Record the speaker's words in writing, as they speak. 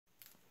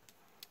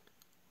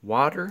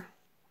Water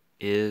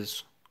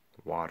is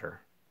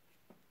Water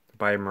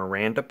by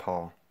Miranda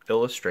Paul.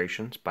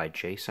 Illustrations by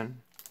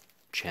Jason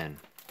Chen.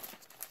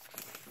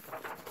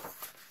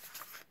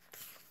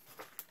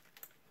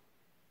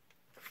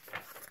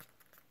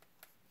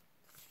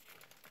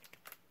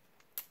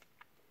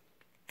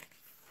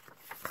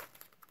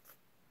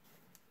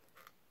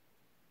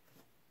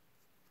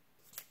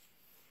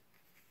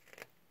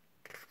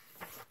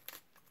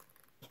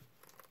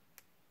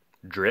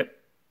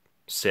 Drip,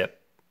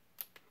 sip,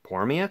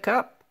 pour me a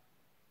cup.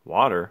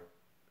 Water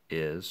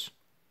is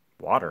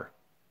water.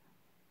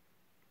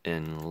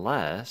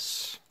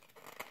 Unless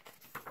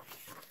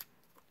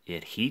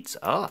it heats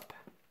up.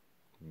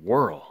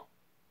 Whirl,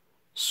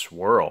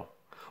 swirl,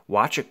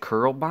 watch it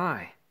curl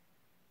by.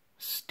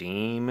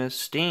 Steam is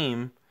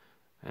steam,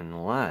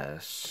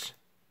 unless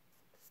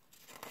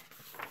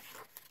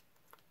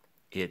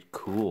it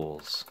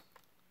cools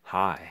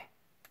high.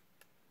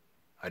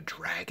 A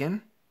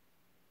dragon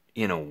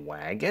in a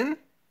wagon?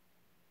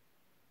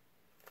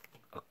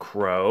 A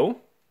crow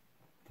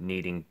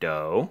kneading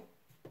dough?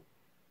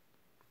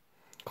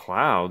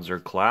 Clouds are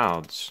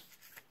clouds,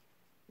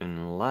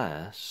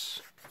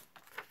 unless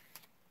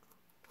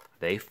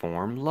they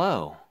form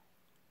low.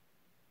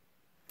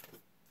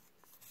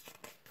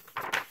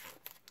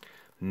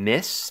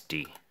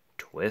 Misty,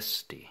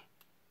 twisty.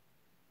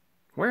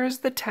 Where is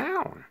the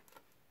town?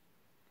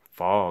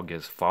 Fog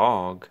is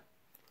fog,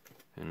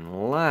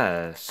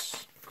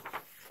 unless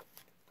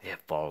it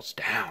falls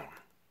down.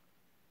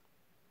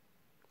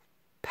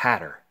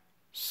 Patter,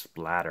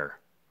 splatter.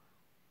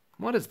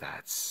 What is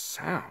that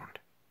sound?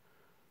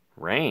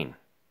 Rain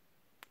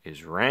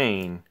is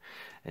rain,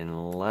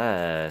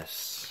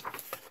 unless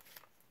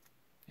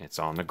it's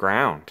on the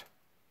ground.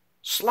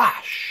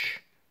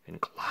 Slosh in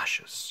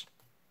galoshes.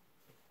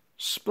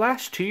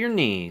 Splash to your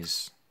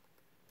knees.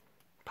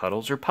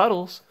 Puddles are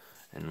puddles,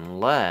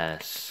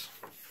 unless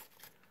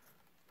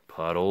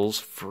puddles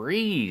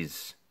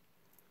freeze.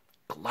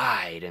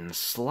 Glide and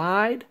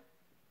slide.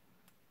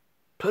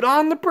 Put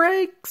on the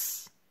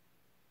brakes.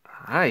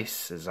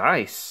 Ice is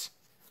ice,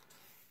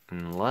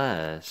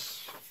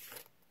 unless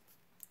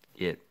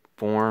it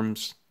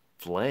forms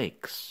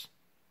flakes.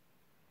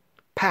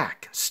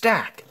 Pack,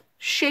 stack,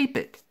 shape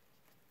it.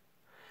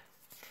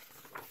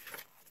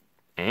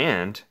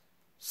 And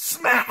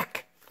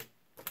smack.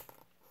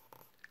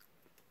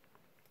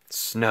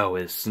 Snow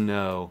is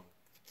snow,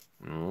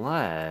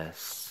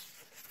 unless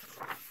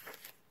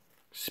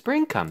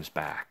spring comes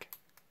back.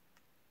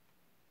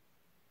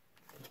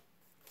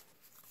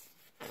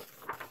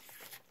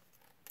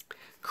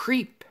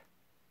 Creep,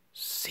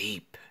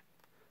 seep,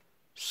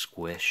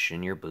 squish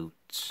in your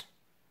boots.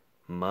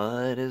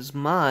 Mud is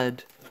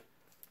mud,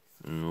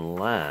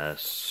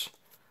 unless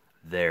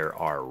there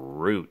are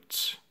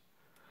roots.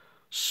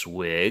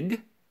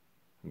 Swig,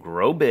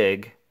 grow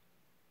big,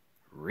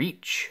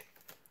 reach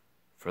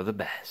for the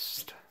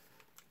best.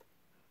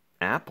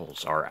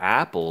 Apples are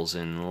apples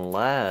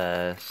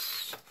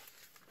unless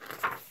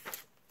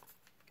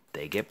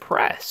they get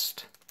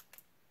pressed.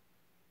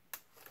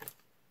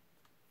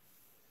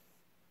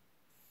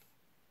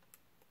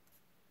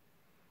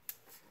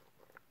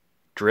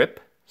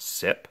 Drip,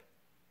 sip,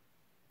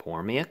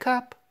 pour me a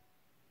cup.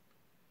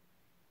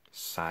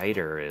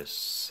 Cider is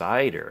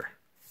cider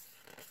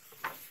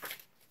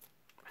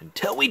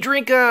until we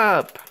drink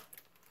up.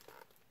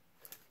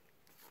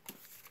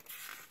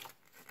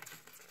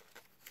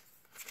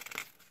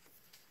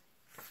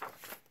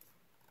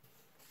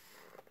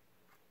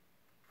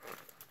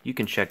 You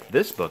can check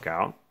this book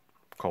out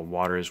called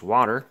Water is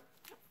Water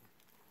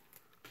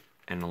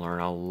and learn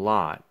a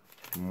lot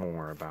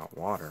more about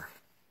water.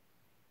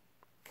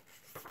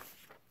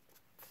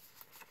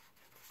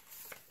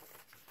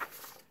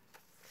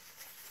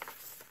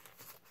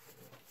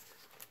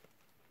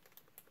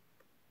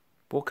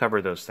 We'll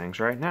cover those things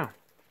right now.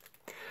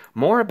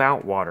 More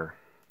about water.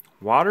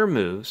 Water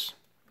moves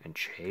and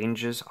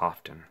changes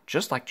often,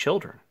 just like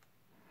children.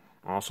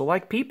 Also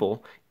like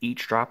people,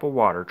 each drop of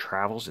water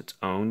travels its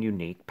own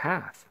unique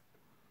path.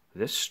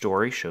 This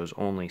story shows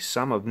only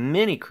some of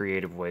many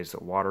creative ways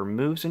that water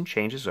moves and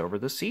changes over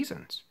the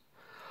seasons.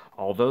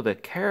 Although the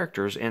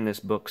characters in this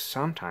book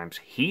sometimes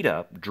heat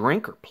up,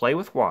 drink, or play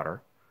with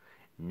water,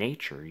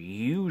 nature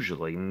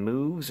usually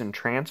moves and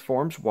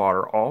transforms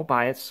water all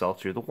by itself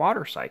through the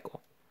water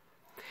cycle.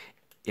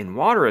 In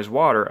Water is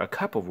Water, a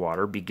cup of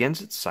water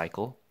begins its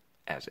cycle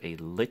as a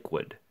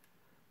liquid.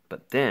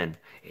 But then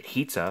it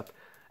heats up,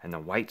 and the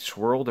white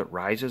swirl that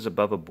rises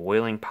above a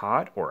boiling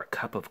pot or a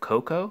cup of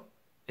cocoa,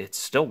 it's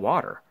still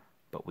water,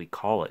 but we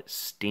call it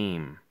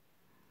steam.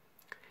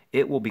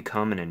 It will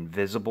become an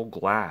invisible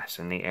glass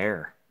in the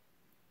air.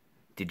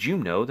 Did you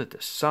know that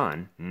the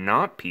sun,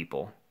 not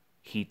people,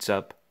 heats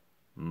up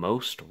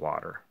most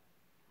water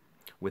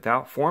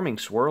without forming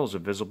swirls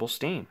of visible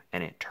steam,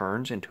 and it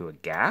turns into a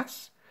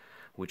gas?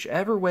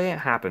 Whichever way it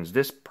happens,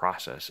 this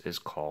process is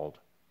called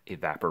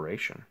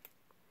evaporation.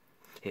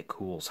 It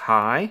cools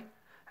high.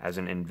 As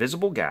an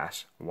invisible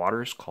gas,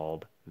 water is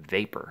called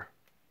vapor.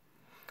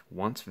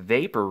 Once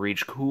vapor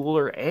reaches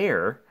cooler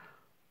air,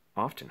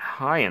 often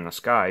high in the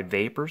sky,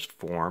 vapors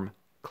form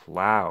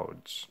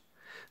clouds.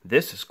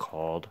 This is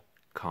called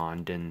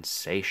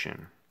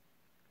condensation.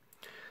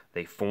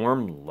 They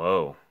form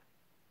low.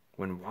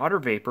 When water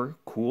vapor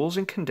cools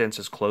and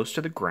condenses close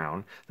to the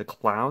ground, the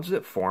clouds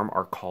that form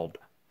are called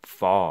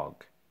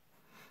fog.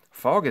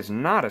 Fog is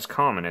not as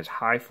common as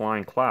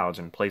high-flying clouds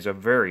and plays a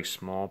very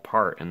small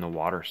part in the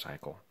water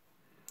cycle.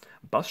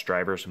 Bus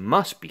drivers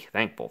must be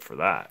thankful for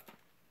that.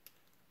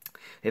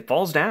 It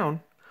falls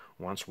down.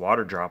 Once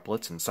water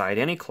droplets inside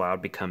any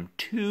cloud become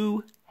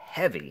too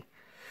heavy,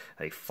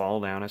 they fall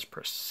down as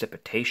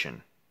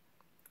precipitation.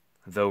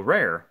 Though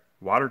rare,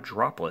 water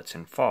droplets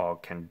in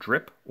fog can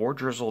drip or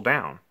drizzle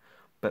down,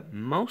 but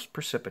most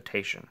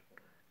precipitation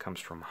comes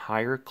from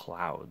higher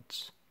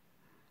clouds.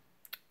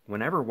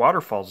 Whenever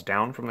water falls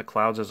down from the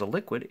clouds as a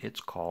liquid,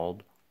 it's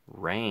called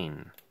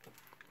rain.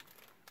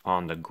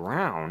 On the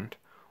ground,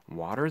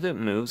 water that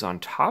moves on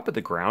top of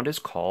the ground is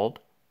called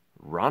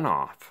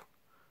runoff,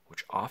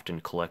 which often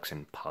collects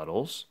in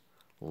puddles,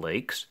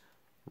 lakes,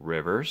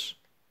 rivers,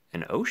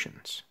 and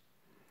oceans.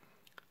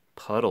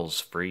 Puddles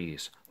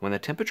freeze when the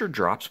temperature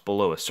drops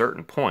below a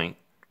certain point,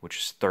 which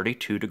is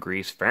 32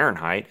 degrees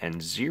Fahrenheit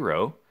and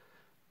 0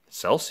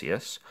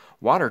 Celsius.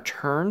 Water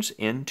turns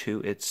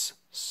into its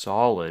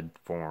solid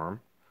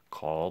form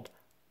called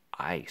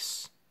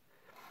ice.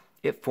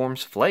 It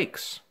forms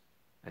flakes,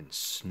 and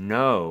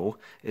snow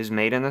is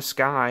made in the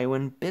sky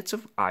when bits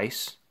of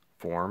ice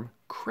form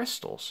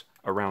crystals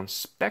around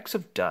specks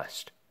of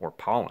dust or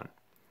pollen.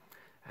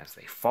 As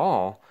they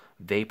fall,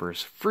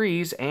 vapors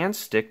freeze and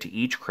stick to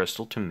each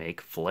crystal to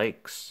make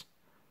flakes.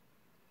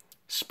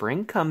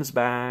 Spring comes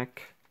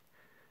back.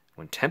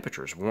 When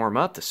temperatures warm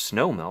up, the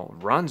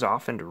snowmelt runs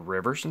off into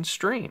rivers and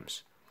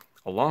streams.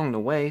 Along the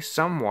way,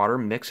 some water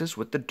mixes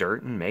with the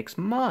dirt and makes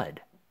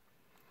mud.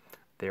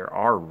 There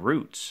are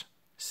roots.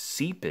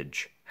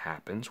 Seepage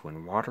happens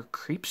when water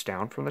creeps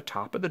down from the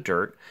top of the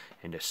dirt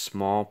into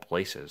small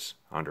places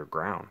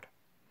underground.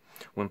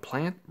 When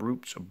plant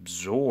roots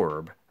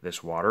absorb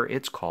this water,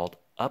 it's called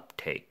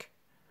uptake.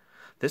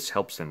 This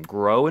helps them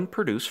grow and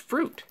produce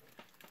fruit.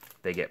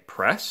 They get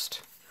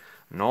pressed,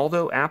 and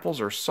although apples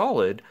are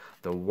solid,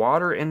 the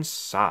water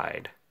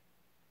inside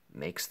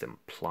makes them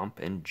plump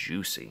and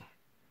juicy.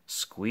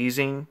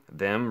 Squeezing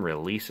them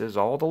releases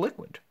all the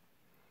liquid.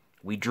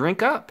 We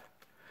drink up.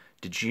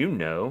 Did you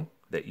know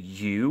that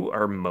you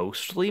are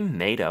mostly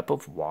made up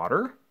of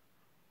water?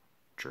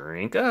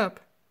 Drink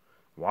up.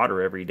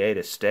 Water every day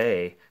to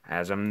stay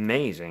as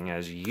amazing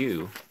as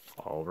you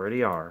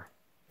already are.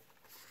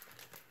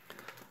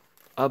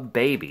 A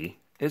baby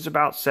is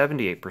about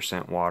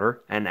 78%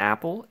 water. An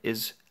apple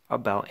is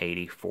about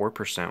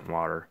 84%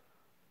 water.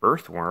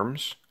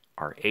 Earthworms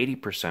are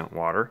 80%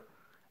 water.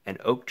 An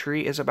oak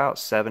tree is about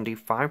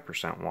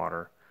 75%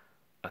 water.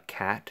 A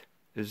cat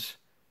is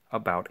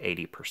about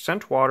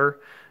 80% water.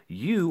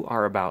 You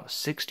are about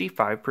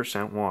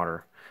 65%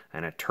 water.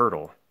 And a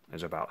turtle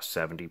is about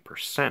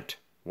 70%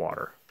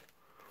 water.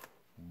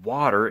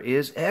 Water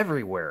is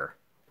everywhere.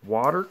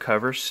 Water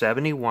covers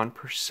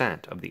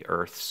 71% of the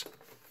Earth's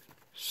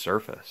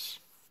surface.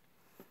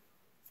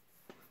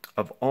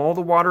 Of all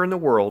the water in the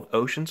world,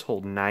 oceans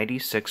hold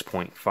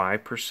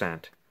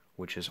 96.5%,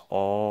 which is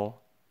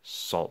all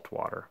salt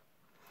water.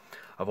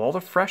 Of all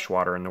the fresh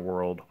water in the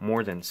world,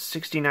 more than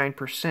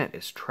 69%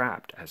 is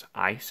trapped as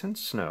ice and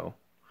snow,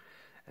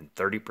 and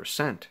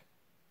 30%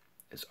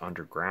 is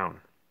underground.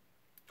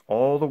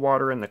 All the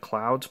water in the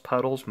clouds,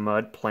 puddles,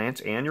 mud,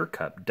 plants, and your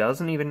cup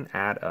doesn't even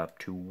add up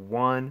to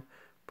 1%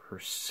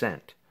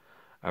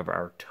 of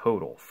our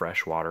total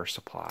freshwater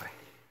supply.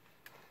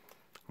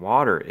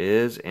 Water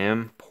is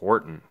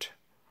important.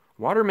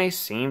 Water may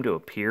seem to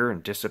appear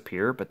and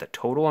disappear, but the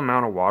total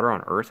amount of water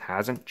on Earth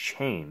hasn't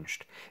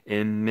changed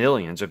in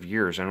millions of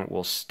years, and it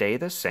will stay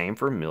the same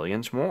for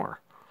millions more.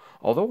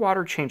 Although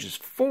water changes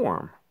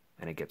form,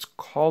 and it gets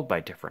called by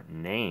different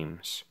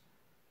names,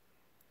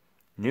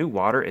 new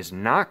water is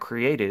not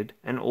created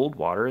and old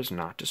water is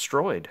not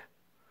destroyed.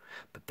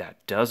 But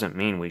that doesn't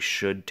mean we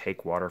should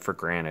take water for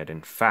granted.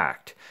 In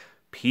fact,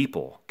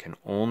 people can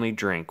only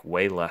drink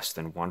way less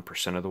than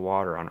 1% of the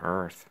water on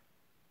Earth.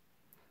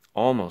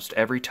 Almost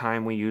every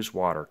time we use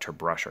water to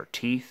brush our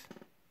teeth,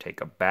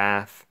 take a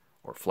bath,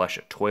 or flush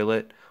a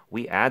toilet,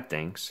 we add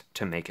things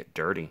to make it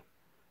dirty.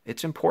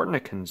 It's important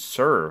to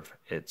conserve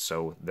it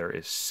so there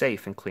is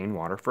safe and clean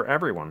water for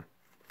everyone.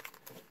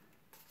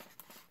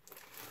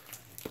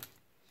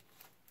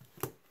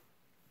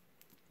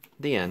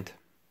 The end.